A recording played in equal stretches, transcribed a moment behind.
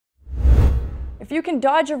If you can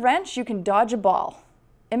dodge a wrench, you can dodge a ball.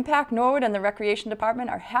 Impact Norwood and the Recreation Department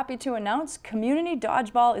are happy to announce Community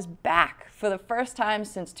Dodgeball is back for the first time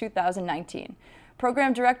since 2019.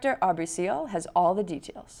 Program Director Aubrey Seal has all the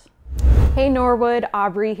details. Hey Norwood,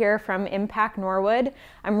 Aubrey here from Impact Norwood.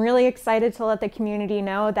 I'm really excited to let the community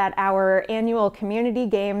know that our annual Community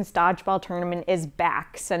Games Dodgeball Tournament is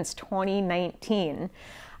back since 2019.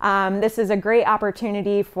 This is a great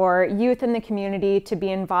opportunity for youth in the community to be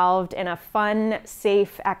involved in a fun,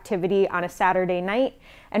 safe activity on a Saturday night.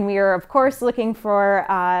 And we are, of course, looking for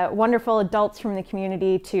wonderful adults from the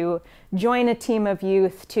community to join a team of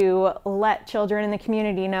youth to let children in the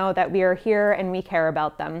community know that we are here and we care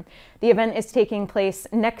about them. The event is taking place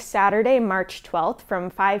next Saturday, March 12th from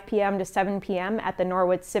 5 p.m. to 7 p.m. at the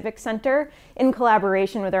Norwood Civic Center in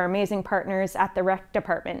collaboration with our amazing partners at the Rec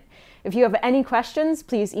Department. If you have any questions,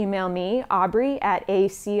 please email me, Aubrey, at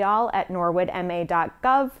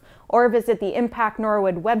aceal@norwoodma.gov, or visit the Impact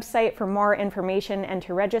Norwood website for more information and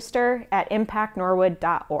to register at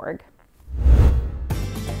impactnorwood.org.